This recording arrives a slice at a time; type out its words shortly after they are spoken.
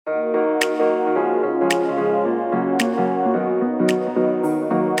Guys,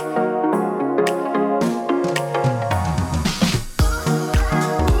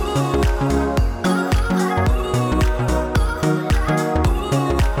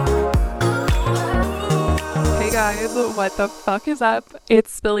 what the fuck is up?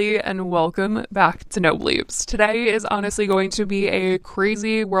 It's Billy and welcome back to No Bleeps. Today is honestly going to be a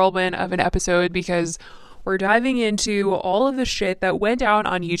crazy whirlwind of an episode because we're diving into all of the shit that went down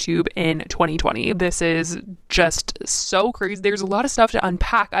on YouTube in 2020. This is just so crazy. There's a lot of stuff to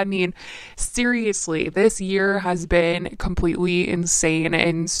unpack. I mean, seriously, this year has been completely insane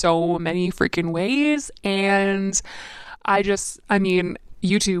in so many freaking ways. And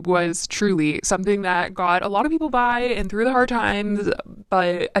YouTube was truly something that got a lot of people by and through the hard times,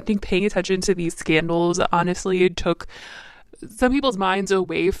 but I think paying attention to these scandals honestly took some people's minds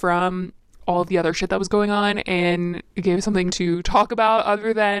away from all the other shit that was going on and it gave something to talk about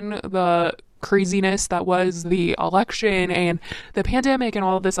other than the craziness that was the election and the pandemic and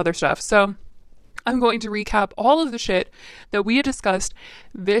all of this other stuff. So I'm going to recap all of the shit that we had discussed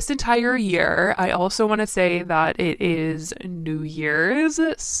this entire year. I also want to say that it is New Year's,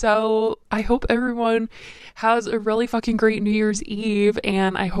 so I hope everyone has a really fucking great New Year's Eve,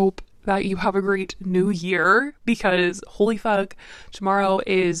 and I hope that you have a great new year, because holy fuck, tomorrow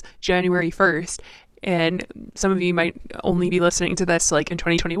is January 1st, and some of you might only be listening to this like in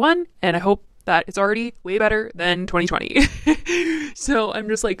 2021, and I hope that it's already way better than 2020. So I'm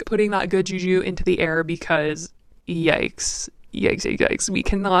just like putting that good juju into the air because yikes, we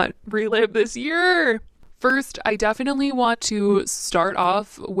cannot relive this year. First, I definitely want to start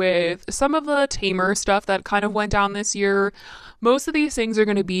off with some of the tamer stuff that kind of went down this year. Most of these things are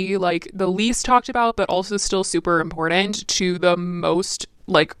going to be like the least talked about, but also still super important to the most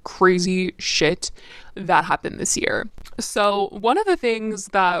like crazy shit that happened this year. So one of the things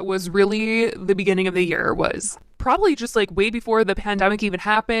that was really the beginning of the year was probably just like way before the pandemic even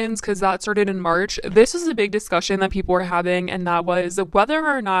happens, because that started in March. This was a big discussion that people were having, and that was whether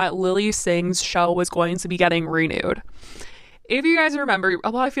or not Lilly Singh's show was going to be getting renewed. If you guys remember,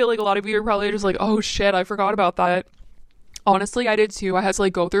 I feel like a lot of you are probably just like, oh shit, I forgot about that. Honestly, I did too. I had to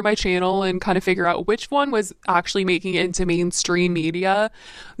like go through my channel and kind of figure out which one was actually making it into mainstream media,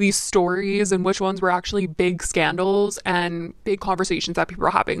 these stories, and which ones were actually big scandals and big conversations that people were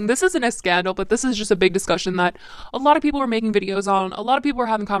having. This isn't a scandal, but this is just a big discussion that a lot of people were making videos on. A lot of people were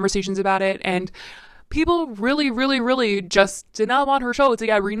having conversations about it, and people really just did not want her show to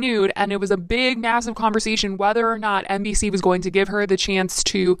get renewed, and it was a big, massive conversation whether or not NBC was going to give her the chance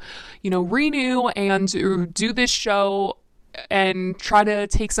to, renew and do this show and try to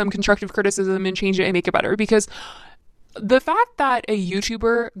take some constructive criticism and change it and make it better. Because the fact that a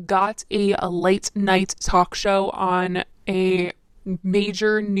YouTuber got a late night talk show on a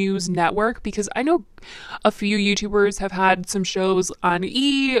major news network, because I know a few YouTubers have had some shows on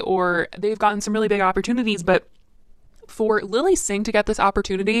E, or they've gotten some really big opportunities, but for Lilly Singh to get this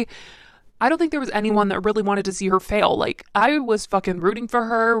opportunity, I don't think there was anyone that really wanted to see her fail. Like, I was fucking rooting for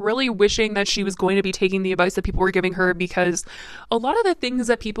her, really wishing that she was going to be taking the advice that people were giving her, because a lot of the things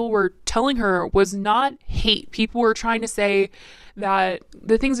that people were telling her was not hate. People were trying to say that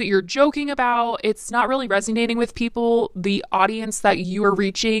the things that you're joking about, it's not really resonating with people. The audience that you are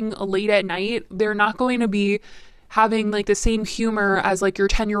reaching late at night, they're not going to be having like the same humor as like your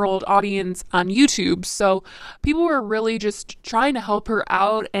 10-year-old audience on YouTube. So people were really just trying to help her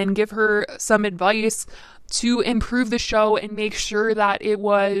out and give her some advice to improve the show and make sure that it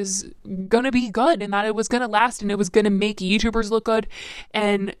was going to be good and that it was going to last and it was going to make YouTubers look good.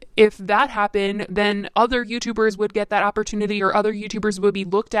 And if that happened, then other YouTubers would get that opportunity, or other YouTubers would be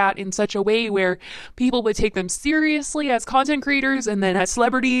looked at in such a way where people would take them seriously as content creators and then as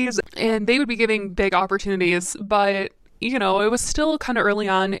celebrities, and they would be giving big opportunities. But it was still kind of early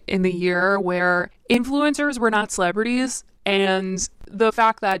on in the year where influencers were not celebrities. And the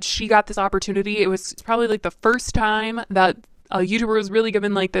fact that she got this opportunity, it was probably like the first time that a YouTuber was really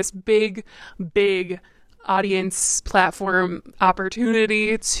given like this big audience platform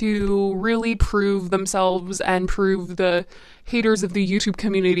opportunity to really prove themselves and prove the haters of the YouTube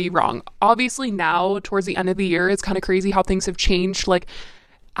community wrong. Obviously now, towards the end of the year, it's kind of crazy how things have changed. Like,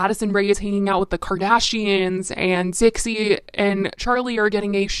 Addison Rae is hanging out with the Kardashians, and Dixie and Charlie are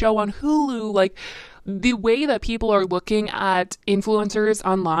getting a show on Hulu. Like, the way that people are looking at influencers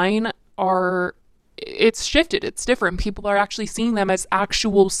online it's shifted. It's different. People are actually seeing them as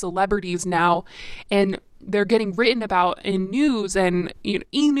actual celebrities now, and they're getting written about in news, and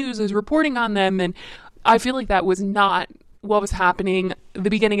E-News is reporting on them. And I feel like that was not what was happening at the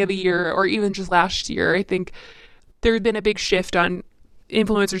beginning of the year or even just last year. I think there had been a big shift on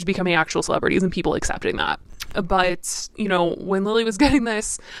influencers becoming actual celebrities and people accepting that. But, you know, when Lily was getting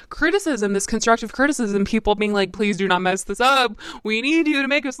this criticism, this constructive criticism, people being like, please do not mess this up. We need you to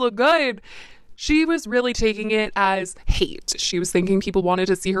make us look good. She was really taking it as hate. She was thinking people wanted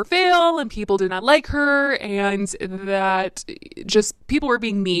to see her fail and people did not like her and that just people were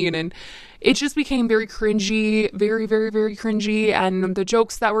being mean, and it just became very cringy, very, very, very cringy. And the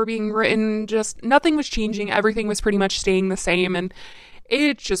jokes that were being written, just nothing was changing. Everything was pretty much staying the same, and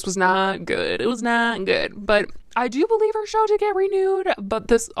it just was not good. It was not good. But I do believe her show did get renewed, but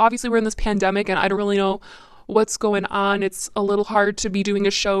this, obviously we're in this pandemic and I don't really know what's going on. It's a little hard to be doing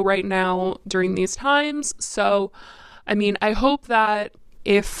a show right now during these times. So, I mean, I hope that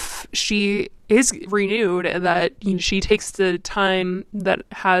if she is renewed, that, you know, she takes the time that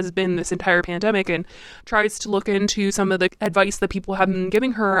has been this entire pandemic and tries to look into some of the advice that people have been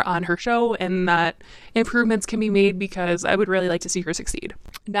giving her on her show, and that improvements can be made, because I would really like to see her succeed.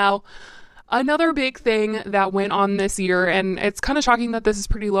 Now, another big thing that went on this year, and it's kind of shocking that this is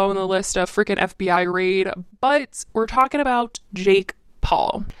pretty low on the list of freaking FBI raid, but we're talking about Jake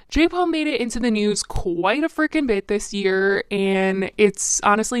Paul. Jake Paul made it into the news quite a freaking bit this year, and it's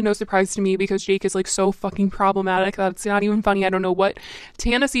honestly no surprise to me because Jake is like so fucking problematic that it's not even funny. I don't know what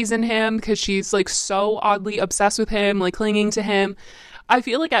Tana sees in him, because she's like so oddly obsessed with him, like clinging to him. I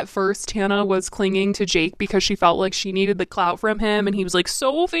feel like at first Tana was clinging to Jake because she felt like she needed the clout from him and he was like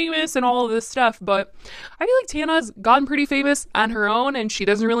so famous and all of this stuff, but I feel like Tana's gotten pretty famous on her own and she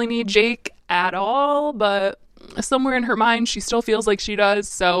doesn't really need Jake at all, but somewhere in her mind she still feels like she does.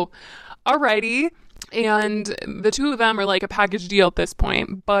 So alrighty. And the two of them are like a package deal at this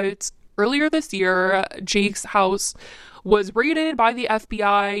point. But earlier this year, Jake's house was raided by the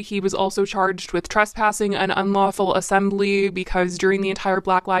FBI. He was also charged with trespassing an unlawful assembly because during the entire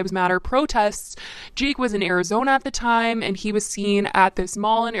Black Lives Matter protests, Jake was in Arizona at the time, and he was seen at this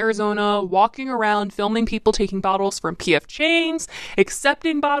mall in Arizona walking around filming people taking bottles from PF Chang's,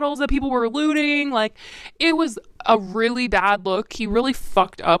 accepting bottles that people were looting. Like, it was a really bad look. He really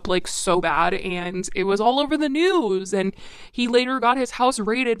fucked up, like, so bad, and it was all over the news. And he later got his house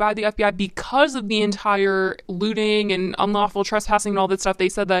raided by the FBI because of the entire looting and unlawful trespassing and all that stuff. They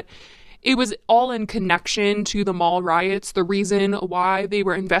said that it was all in connection to the mall riots, the reason why they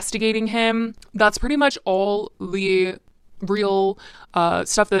were investigating him. That's pretty much all the real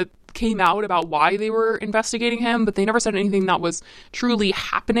stuff that came out about why they were investigating him, but they never said anything that was truly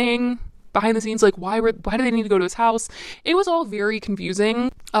happening behind the scenes, like why do they need to go to his house? It was all very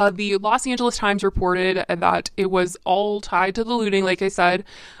confusing. The Los Angeles Times reported that it was all tied to the looting, like I said,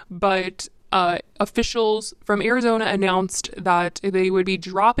 but officials from Arizona announced that they would be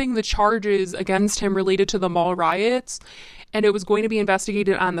dropping the charges against him related to the mall riots, and it was going to be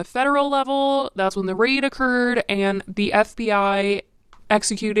investigated on the federal level. That's when the raid occurred, and the FBI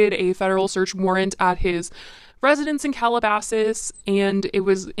executed a federal search warrant at his residence in Calabasas, and it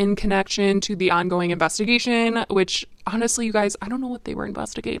was in connection to the ongoing investigation, which honestly, you guys, I don't know what they were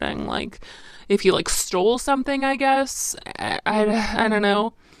investigating. Like, if he like stole something, I guess. I don't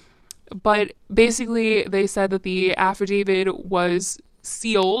know. But basically, they said that the affidavit was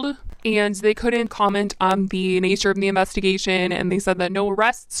sealed and they couldn't comment on the nature of the investigation, and they said that no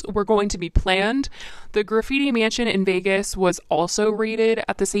arrests were going to be planned. The graffiti mansion in Vegas was also raided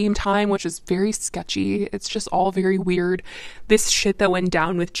at the same time, which is very sketchy. It's just all very weird, this shit that went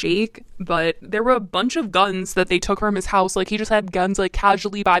down with Jake. But there were a bunch of guns that they took from his house. Like, he just had guns like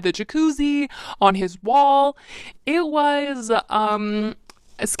casually by the jacuzzi, on his wall. It was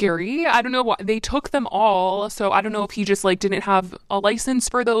scary. I don't know why they took them all, so I don't know if he just like didn't have a license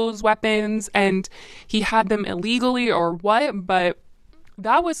for those weapons and he had them illegally or what, but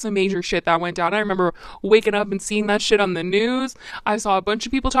that was some major shit that went down. I remember waking up and seeing that shit on the news. I saw a bunch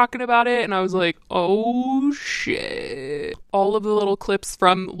of people talking about it and I was like, oh shit. All of the little clips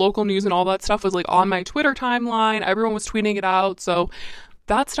from local news and all that stuff was like on my Twitter timeline. Everyone was tweeting it out, so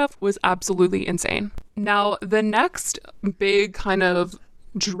that stuff was absolutely insane. Now, the next big kind of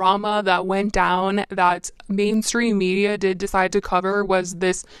drama that went down that mainstream media did decide to cover was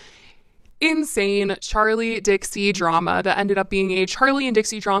this insane Charlie Dixie drama that ended up being a Charlie and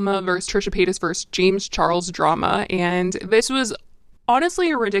Dixie drama versus Trisha Paytas versus James Charles drama. And this was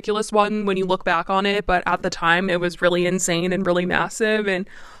honestly a ridiculous one when you look back on it, but at the time it was really insane and really massive, and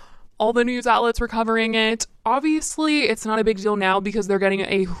all the news outlets were covering it. Obviously, it's not a big deal now because they're getting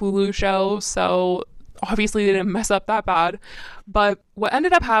a Hulu show, so obviously they didn't mess up that bad. But what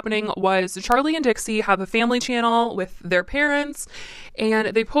ended up happening was Charlie and Dixie have a family channel with their parents, and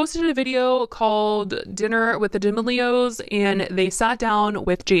they posted a video called Dinner with the D'Amelios, and they sat down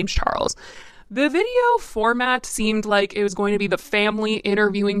with James Charles. The video format seemed like it was going to be the family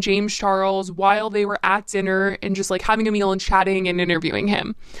interviewing James Charles while they were at dinner and just like having a meal and chatting and interviewing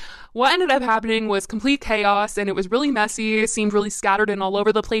him. What ended up happening was complete chaos, and it was really messy. It seemed really scattered and all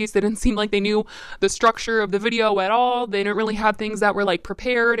over the place. They didn't seem like they knew the structure of the video at all. They didn't really have things that were like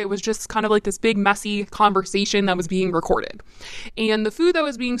prepared. It was just kind of like this big messy conversation that was being recorded. And the food that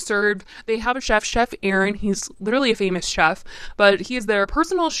was being served, they have a chef, Chef Aaron. He's literally a famous chef, but he is their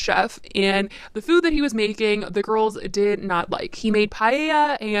personal chef. And the food that he was making, the girls did not like. He made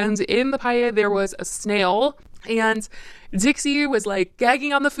paella, and in the paella there was a snail. And Dixie was like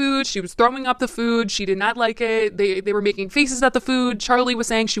gagging on the food. She was throwing up the food. She did not like it. They were making faces at the food. Charlie was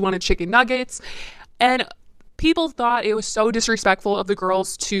saying she wanted chicken nuggets. And people thought it was so disrespectful of the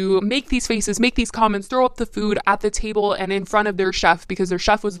girls to make these faces, make these comments, throw up the food at the table and in front of their chef, because their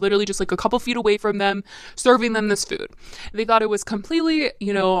chef was literally just like a couple feet away from them, serving them this food. They thought it was completely,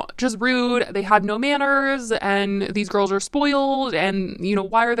 just rude. They had no manners, and these girls are spoiled, and,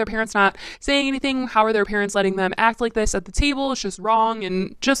 why are their parents not saying anything? How are their parents letting them act like this at the table? It's just wrong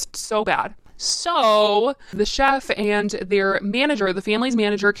and just so bad. So the chef and their manager, the family's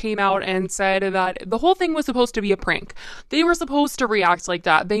manager, came out and said that the whole thing was supposed to be a prank. They were supposed to react like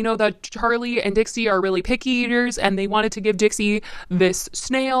that. They know that Charlie and Dixie are really picky eaters, and they wanted to give Dixie this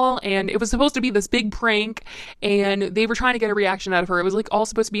snail, and it was supposed to be this big prank, and they were trying to get a reaction out of her. It was like all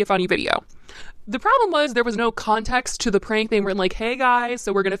supposed to be a funny video. The problem was there was no context to the prank. They weren't like, hey guys,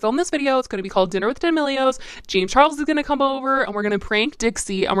 so we're going to film this video. It's going to be called Dinner with D'Amelios. James Charles is going to come over and we're going to prank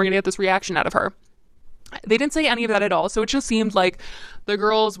Dixie and we're going to get this reaction out of her. They didn't say any of that at all. So it just seemed like the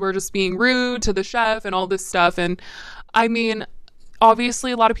girls were just being rude to the chef and all this stuff. And I mean,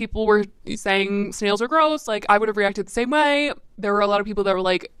 obviously a lot of people were saying snails are gross. Like, I would have reacted the same way. There were a lot of people that were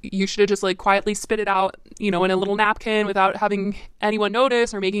like, you should have just like quietly spit it out, in a little napkin without having anyone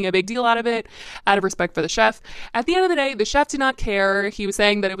notice or making a big deal out of it, out of respect for the chef. At the end of the day, the chef did not care. He was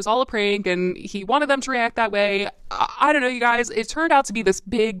saying that it was all a prank and he wanted them to react that way. I don't know, you guys. It turned out to be this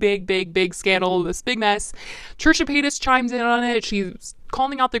big scandal, this big mess. Trisha Paytas chimed in on it. She's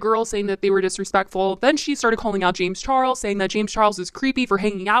calling out the girls, saying that they were disrespectful. Then she started calling out James Charles, saying that James Charles is creepy for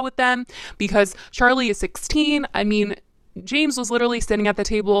hanging out with them because Charlie is 16. I mean, James was literally sitting at the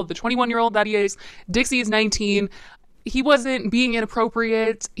table, the 21-year-old that he is. Dixie is 19. He wasn't being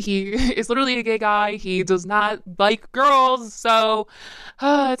inappropriate. He is literally a gay guy. He does not like girls. So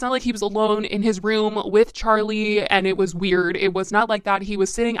it's not like he was alone in his room with Charlie and it was weird. It was not like that. He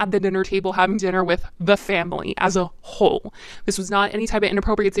was sitting at the dinner table having dinner with the family as a whole. This was not any type of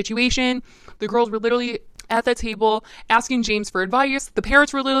inappropriate situation. The girls were literally at the table asking James for advice. The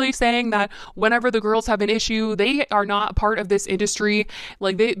parents were literally saying that whenever the girls have an issue, they are not a part of this industry.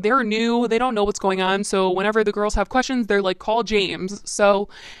 Like, they're new. They don't know what's going on. So whenever the girls have questions, they're like, call James. So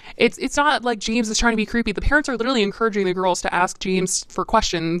it's not like James is trying to be creepy. The parents are literally encouraging the girls to ask James for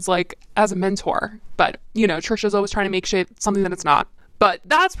questions, like, as a mentor. But, Trisha's always trying to make shit something that it's not. But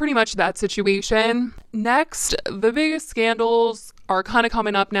that's pretty much that situation. Next, the biggest scandals are kind of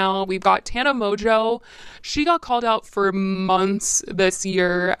coming up now. We've got Tana Mojo. She got called out for months this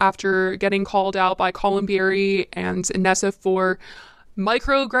year after getting called out by Colin Berry and Nessa for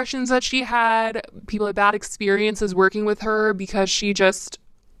microaggressions that she had. People had bad experiences working with her because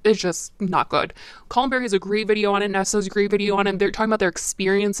it's just not good. Colin Berry has a great video on it. Nessa's a great video on it. They're talking about their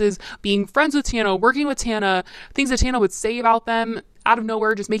experiences being friends with Tana, working with Tana, things that Tana would say about them out of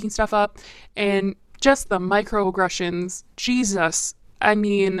nowhere, just making stuff up, and just the microaggressions. Jesus. I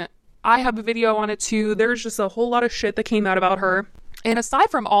mean, I have a video on it too. There's just a whole lot of shit that came out about her. And aside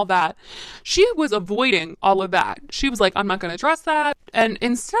from all that, she was avoiding all of that. She was like, I'm not going to address that. And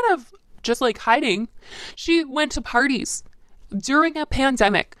instead of just like hiding, she went to parties during a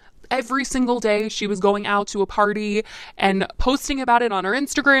pandemic. Every single day she was going out to a party and posting about it on her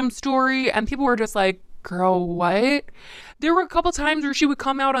Instagram story. And people were just like, girl, what? There were a couple times where she would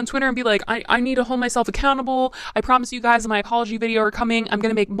come out on Twitter and be like, I need to hold myself accountable. I promise you guys my apology video are coming. I'm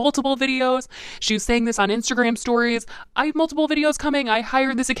going to make multiple videos. She was saying this on Instagram stories. I have multiple videos coming. I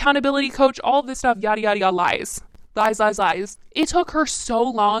hired this accountability coach, all this stuff, yada, yada, yada, lies. Lies. It took her so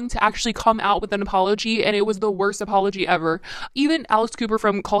long to actually come out with an apology, and it was the worst apology ever. Even Alex Cooper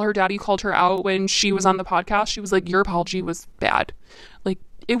from Call Her Daddy called her out when she was on the podcast. She was like, your apology was bad. Like,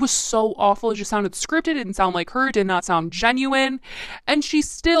 it was so awful. It just sounded scripted. It didn't sound like her. It did not sound genuine. And she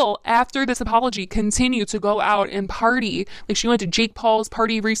still, after this apology, continued to go out and party. Like, she went to Jake Paul's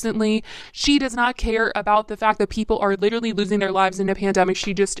party recently. She does not care about the fact that people are literally losing their lives in a pandemic.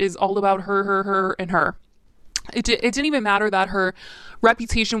 She just is all about her, and her. It didn't even matter that her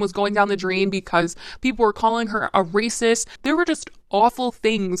reputation was going down the drain because people were calling her a racist. There were just awful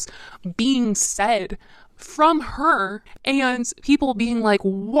things being said from her, and people being like,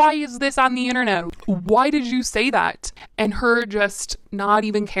 why is this on the internet? Why did you say that? And her just not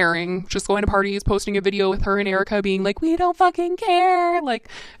even caring, just going to parties, posting a video with her and Erica being like, we don't fucking care. Like,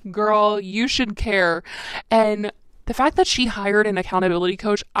 girl, you should care. And the fact that she hired an accountability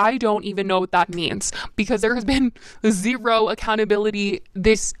coach, I don't even know what that means, because there has been zero accountability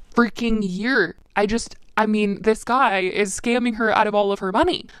this freaking year. I mean, this guy is scamming her out of all of her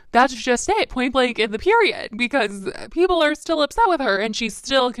money. That's just it, point blank in the period, because people are still upset with her and she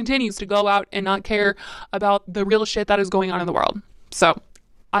still continues to go out and not care about the real shit that is going on in the world. So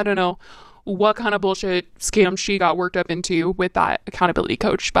I don't know what kind of bullshit scam she got worked up into with that accountability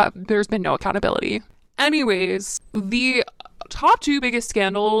coach, but there's been no accountability. Anyways, the top two biggest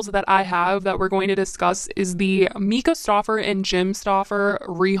scandals that I have that we're going to discuss is the Myka Stauffer and Jim Stauffer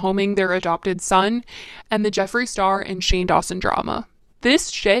rehoming their adopted son, and the Jeffree Star and Shane Dawson drama. This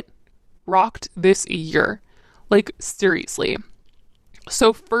shit rocked this year. Like, seriously.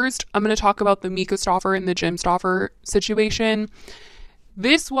 So first, I'm going to talk about the Myka Stauffer and the Jim Stauffer situation.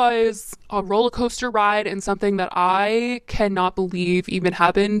 This was a roller coaster ride and something that I cannot believe even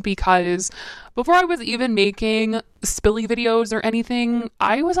happened, because before I was even making spilly videos or anything,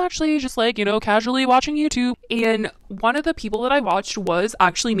 I was actually just like, casually watching YouTube. And one of the people that I watched was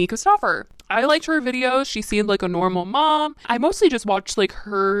actually Myka Stauffer. I liked her videos. She seemed like a normal mom. I mostly just watched like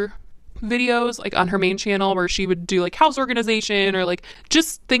her videos like on her main channel where she would do like house organization or like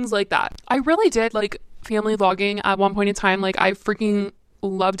just things like that. I really did like family vlogging at one point in time. Like, I freaking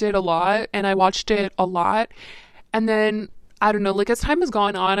loved it a lot and I watched it a lot. And then I don't know, like, as time has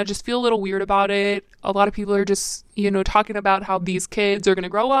gone on, I just feel a little weird about it. A lot of people are just, talking about how these kids are going to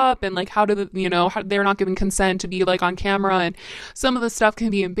grow up and like how they're not giving consent to be like on camera, and some of the stuff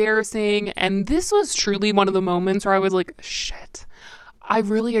can be embarrassing. And this was truly one of the moments where I was like, shit, I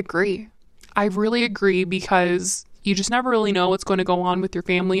really agree. I really agree, because you just never really know what's going to go on with your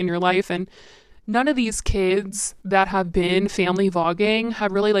family and your life. And none of these kids that have been family vlogging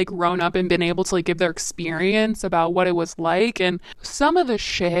have really like grown up and been able to like give their experience about what it was like. And some of the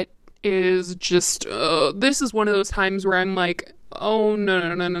shit is just, this is one of those times where I'm like, oh,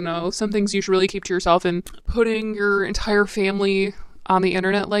 no. Some things you should really keep to yourself, and putting your entire family on the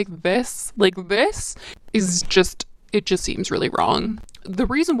internet like this is just, it just seems really wrong. The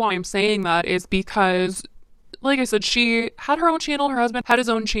reason why I'm saying that is because, like I said, she had her own channel, her husband had his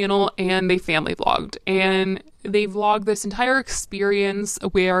own channel, and they family vlogged. And they vlogged this entire experience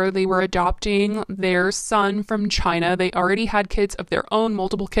where they were adopting their son from China. They already had kids of their own,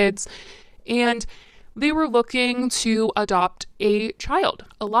 multiple kids, and they were looking to adopt a child.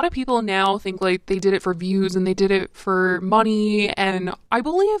 A lot of people now think like they did it for views and they did it for money. And I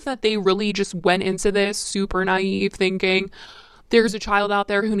believe that they really just went into this super naive, thinking there's a child out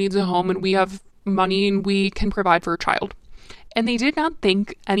there who needs a home and we have money and we can provide for a child. And they did not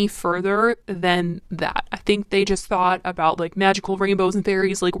think any further than that. I think they just thought about like magical rainbows and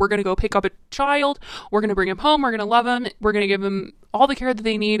fairies. Like, we're going to go pick up a child. We're going to bring him home. We're going to love him. We're going to give him all the care that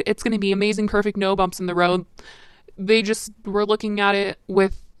they need. It's going to be amazing, perfect, no bumps in the road. They just were looking at it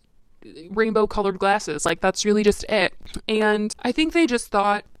with rainbow colored glasses. Like, that's really just it. And I think they just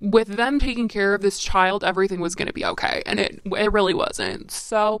thought with them taking care of this child, everything was going to be okay. And it really wasn't.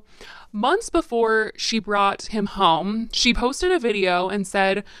 So months before she brought him home, she posted a video and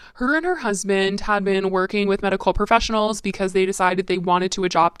said her and her husband had been working with medical professionals because they decided they wanted to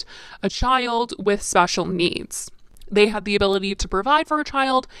adopt a child with special needs. They had the ability to provide for a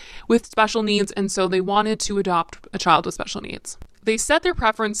child with special needs, and so they wanted to adopt a child with special needs. They set their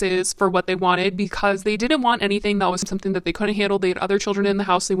preferences for what they wanted because they didn't want anything that was something that they couldn't handle. They had other children in the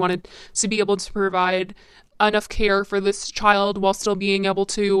house. They wanted to be able to provide enough care for this child while still being able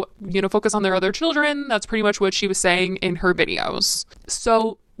to, focus on their other children. That's pretty much what she was saying in her videos.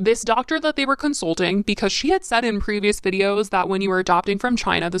 So this doctor that they were consulting, because she had said in previous videos that when you were adopting from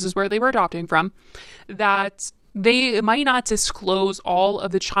China, this is where they were adopting from, that they might not disclose all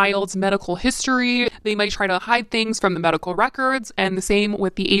of the child's medical history. They might try to hide things from the medical records, and the same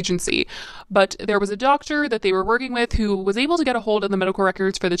with the agency. But there was a doctor that they were working with who was able to get a hold of the medical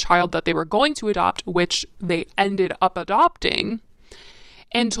records for the child that they were going to adopt, which they ended up adopting,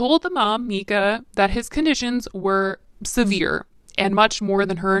 and told the mom, Myka, that his conditions were severe. and much more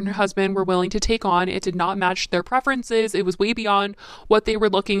than her and her husband were willing to take on. It did not match their preferences. It was way beyond what they were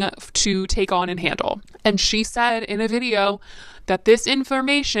looking to take on and handle. And she said in a video that this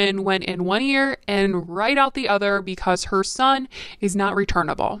information went in one ear and right out the other because her son is not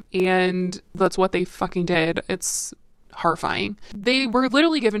returnable. And that's what they fucking did. It's horrifying. They were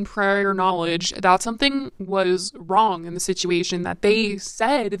literally given prior knowledge that something was wrong in the situation, that they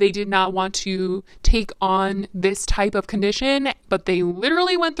said they did not want to take on this type of condition, but they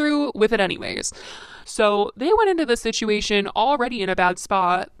literally went through with it anyways. So they went into the situation already in a bad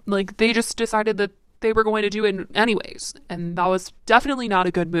spot. Like, they just decided that they were going to do it anyways. And that was definitely not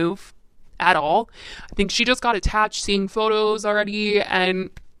a good move at all. I think she just got attached seeing photos already, and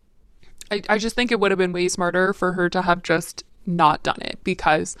I just think it would have been way smarter for her to have just not done it,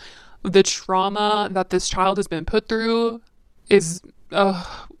 because the trauma that this child has been put through is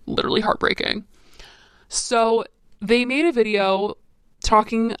literally heartbreaking. So they made a video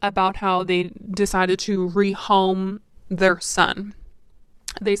talking about how they decided to rehome their son.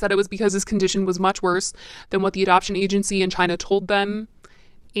 They said it was because his condition was much worse than what the adoption agency in China told them.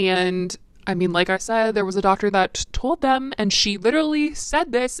 And I mean, like I said, there was a doctor that told them, and she literally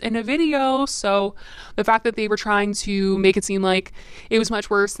said this in a video. So the fact that they were trying to make it seem like it was much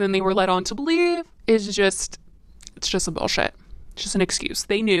worse than they were led on to believe is just, it's just some bullshit. It's just an excuse.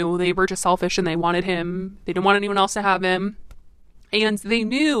 They knew they were just selfish and they wanted him. They didn't want anyone else to have him. And they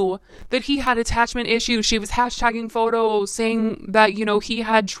knew that he had attachment issues. She was hashtagging photos saying that, you know, he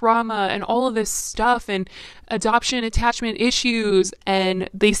had trauma and all of this stuff and adoption attachment issues. And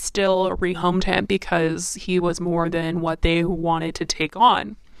they still rehomed him because he was more than what they wanted to take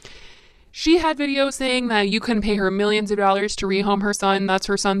on. She had videos saying that you couldn't pay her millions of dollars to rehome her son. That's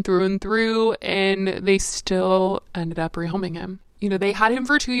her son through and through. And they still ended up rehoming him. You know, they had him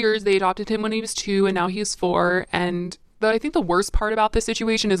for 2 years. They adopted him when he was 2 and now he's 4. And I think the worst part about this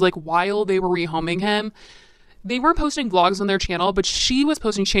situation is, like, while they were rehoming him, they weren't posting vlogs on their channel, but she was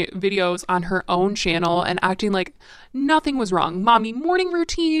posting videos on her own channel and acting like nothing was wrong. Mommy morning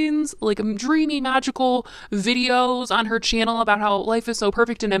routines, like dreamy, magical videos on her channel about how life is so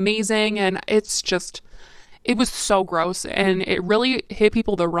perfect and amazing. And it's just, it was so gross, and it really hit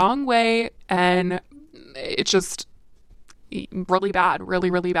people the wrong way. And it's just really bad, really,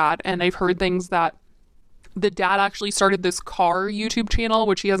 really bad. And I've heard things that the dad actually started this car YouTube channel,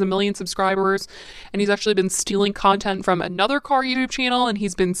 which he has 1 million subscribers, and he's actually been stealing content from another car YouTube channel, and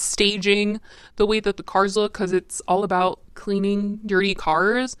he's been staging the way that the cars look because it's all about cleaning dirty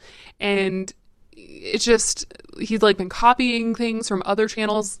cars. And it's just, he's like been copying things from other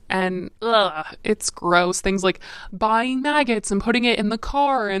channels, and it's gross. Things like buying maggots and putting it in the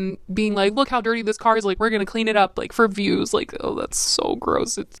car and being like, look how dirty this car is, like, we're gonna clean it up, like, for views. Like, oh, that's so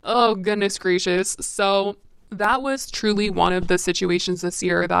gross. It's, oh goodness gracious. So that was truly one of the situations this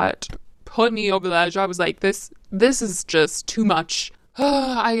year that put me over the edge. I was like, this is just too much.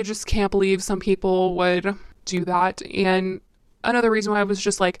 I just can't believe some people would do that. And another reason why I was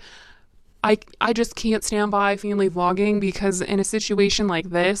just like, I just can't stand by family vlogging, because in a situation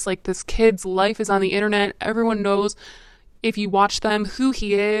like this kid's life is on the internet. Everyone knows, if you watch them, who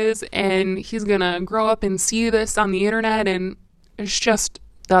he is, and he's gonna grow up and see this on the internet, and it's just,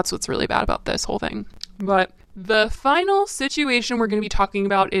 that's what's really bad about this whole thing. But the final situation we're going to be talking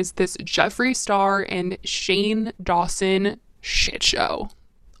about is this Jeffree Star and Shane Dawson shit show.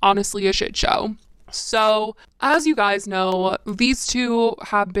 Honestly, a shit show. So, as you guys know, these two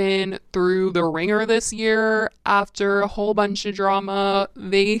have been through the ringer this year. After a whole bunch of drama,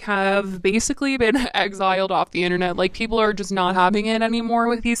 they have basically been exiled off the internet. Like, people are just not having it anymore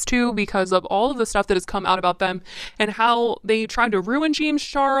with these two because of all of the stuff that has come out about them and how they tried to ruin James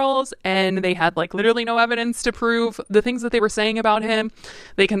Charles, and they had, like, literally no evidence to prove the things that they were saying about him.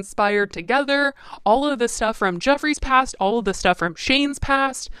 They conspired together. All of the stuff from Jeffree's past, all of the stuff from Shane's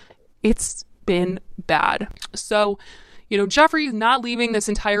past, it's been bad. So, you know, Jeffree's not leaving this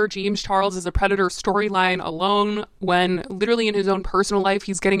entire James Charles as a predator storyline alone, when literally in his own personal life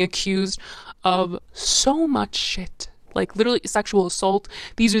he's getting accused of so much shit, like literally sexual assault.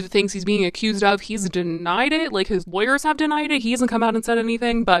 These are the things he's being accused of. He's denied it, like his lawyers have denied it. He hasn't come out and said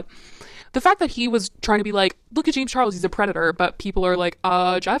anything, but the fact that he was trying to be like, look at James Charles, he's a predator, but people are like,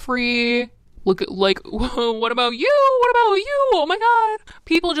 Jeffree, look at, like, what about you? What about you? Oh my God.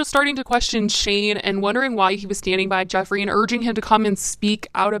 People just starting to question Shane and wondering why he was standing by Jeffree and urging him to come and speak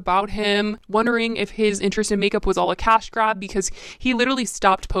out about him, wondering if his interest in makeup was all a cash grab, because he literally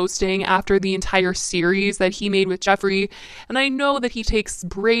stopped posting after the entire series that he made with Jeffree. And I know that he takes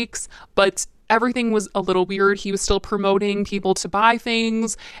breaks, but everything was a little weird. He was still promoting people to buy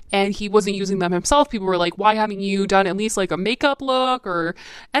things and he wasn't using them himself. People were like, why haven't you done at least like a makeup look or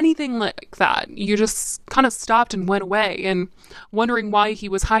anything like that? You just kind of stopped and went away, and wondering why he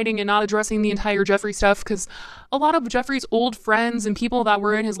was hiding and not addressing the entire Jeffree stuff, because a lot of Jeffree's old friends and people that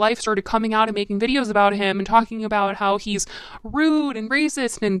were in his life started coming out and making videos about him and talking about how he's rude and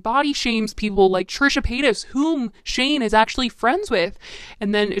racist and body shames people like Trisha Paytas, whom Shane is actually friends with.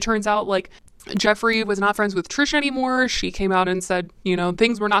 And then it turns out like Jeffree was not friends with Trisha anymore. She came out and said,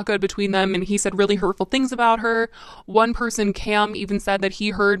 things were not good between them, and he said really hurtful things about her. One person, Cam, even said that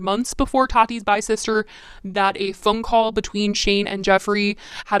he heard months before Tati's bi-sister that a phone call between Shane and Jeffree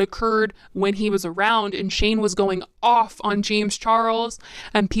had occurred when he was around, and Shane was going off on James Charles,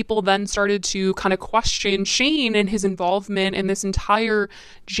 and people then started to kind of question Shane and his involvement in this entire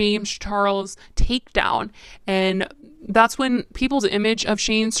James Charles takedown. And that's when people's image of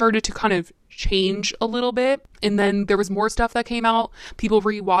Shane started to kind of change a little bit. And then there was more stuff that came out. People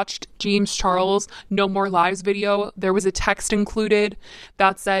rewatched James Charles' No More Lies video. There was a text included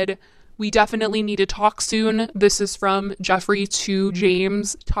that said, "We definitely need to talk soon. This is from Jeffree to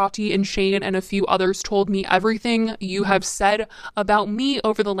James. Tati and Shane and a few others told me everything you have said about me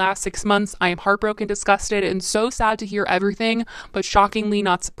over the last 6 months. I am heartbroken, disgusted, and so sad to hear everything, but shockingly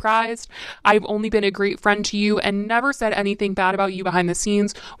not surprised. I've only been a great friend to you and never said anything bad about you behind the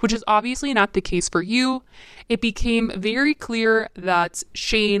scenes, which is obviously not the case for you." It became very clear that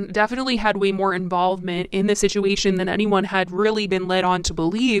Shane definitely had way more involvement in the situation than anyone had really been led on to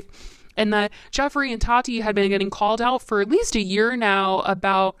believe. And that Jeffree and Tati had been getting called out for at least a year now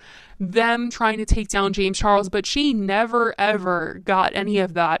about them trying to take down James Charles, but she never ever got any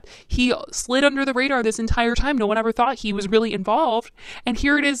of that. He slid under the radar this entire time. No one ever thought he was really involved. And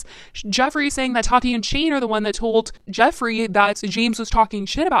here it is, Jeffree saying that Tati and Shane are the one that told Jeffree that James was talking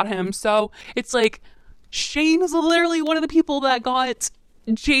shit about him. So it's like Shane is literally one of the people that got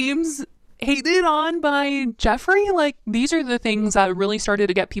James hated on by Jeffree. Like, these are the things that really started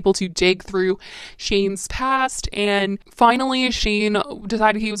to get people to dig through Shane's past. And finally, Shane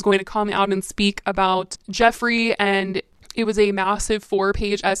decided he was going to come out and speak about Jeffree, and it was a massive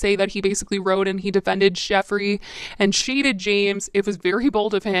 4-page essay that he basically wrote, and he defended Jeffree and shaded James. It was very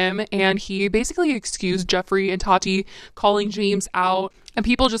bold of him, and he basically excused Jeffree and Tati calling James out. And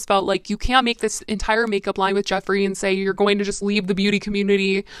people just felt like you can't make this entire makeup line with Jeffree and say you're going to just leave the beauty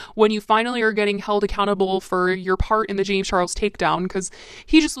community when you finally are getting held accountable for your part in the James Charles takedown. Because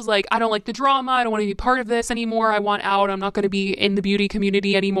he just was like, I don't like the drama. I don't want to be part of this anymore. I want out. I'm not going to be in the beauty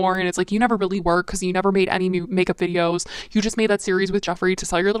community anymore. And it's like, you never really work because you never made any makeup videos. You just made that series with Jeffree to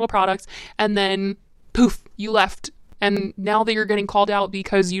sell your little products. And then poof, you left. And now that you're getting called out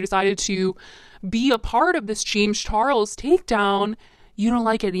because you decided to be a part of this James Charles takedown, you don't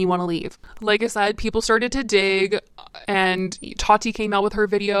like it and you want to leave. Like I said, people started to dig, and Tati came out with her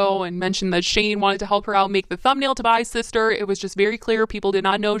video and mentioned that Shane wanted to help her out make the thumbnail to buy sister. It was just very clear people did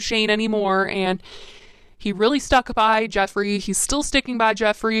not know Shane anymore, and he really stuck by Jeffree. He's still sticking by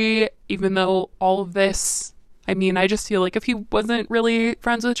Jeffree, even though all of this, I mean, I just feel like if he wasn't really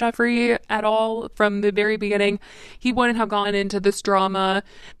friends with Jeffree at all from the very beginning, he wouldn't have gone into this drama.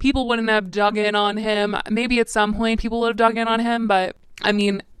 People wouldn't have dug in on him. Maybe at some point people would have dug in on him, but I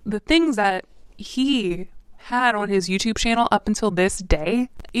mean, the things that he had on his YouTube channel up until this day,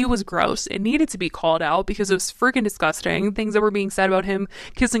 it was gross. It needed to be called out because it was freaking disgusting. Things that were being said about him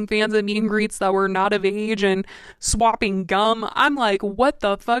kissing fans at meet and greets that were not of age and swapping gum. I'm like, what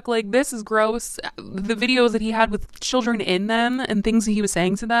the fuck? Like, this is gross. The videos that he had with children in them and things that he was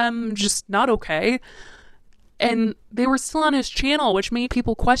saying to them, just not okay. And they were still on his channel, which made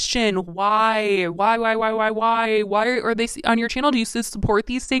people question why are they on your channel? Do you still support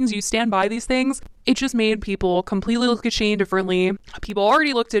these things? Do you stand by these things? It just made people completely look at Shane differently. People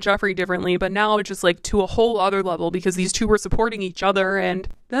already looked at Jeffree differently, but now it's just like to a whole other level because these two were supporting each other. And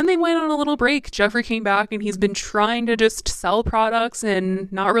then they went on a little break. Jeffree came back and he's been trying to just sell products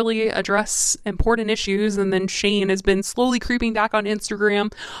and not really address important issues. And then Shane has been slowly creeping back on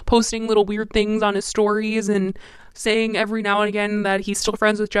Instagram, posting little weird things on his stories and saying every now and again that he's still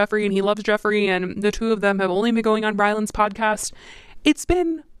friends with Jeffree and he loves Jeffree, and the two of them have only been going on Ryland's podcast. It's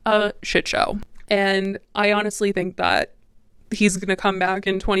been a shit show. And I honestly think that he's going to come back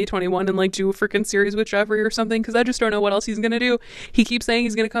in 2021 and like do a freaking series with Jeffree or something, because I just don't know what else he's going to do. He keeps saying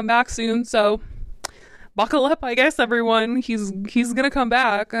he's going to come back soon, so buckle up, I guess, everyone. He's going to come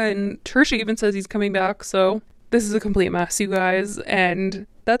back, and Trisha even says he's coming back, so this is a complete mess, you guys. And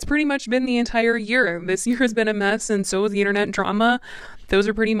that's pretty much been the entire year. This year has been a mess, and so is the internet drama. Those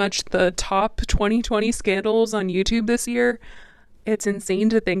are pretty much the top 2020 scandals on YouTube this year. It's insane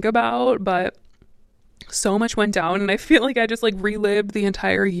to think about, but so much went down, and I feel like I just like relived the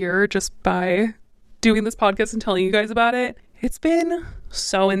entire year just by doing this podcast and telling you guys about it. It's been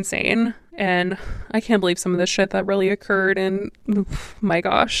so insane, and I can't believe some of the shit that really occurred, and my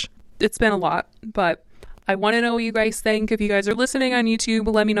gosh, it's been a lot. But I want to know what you guys think. If you guys are listening on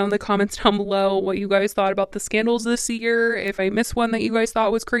YouTube, let me know in the comments down below what you guys thought about the scandals this year, if I missed one that you guys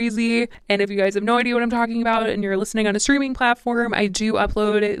thought was crazy. And if you guys have no idea what I'm talking about and you're listening on a streaming platform, I do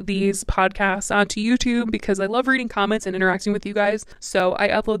upload these podcasts onto YouTube because I love reading comments and interacting with you guys. So I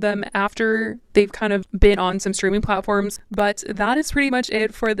upload them after they've kind of been on some streaming platforms. But that is pretty much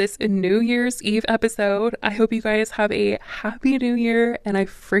it for this New Year's Eve episode. I hope you guys have a happy new year, and I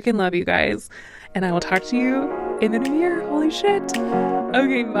freaking love you guys. And I will talk to you in the new year. Holy shit.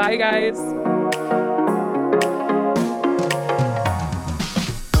 Okay, bye guys.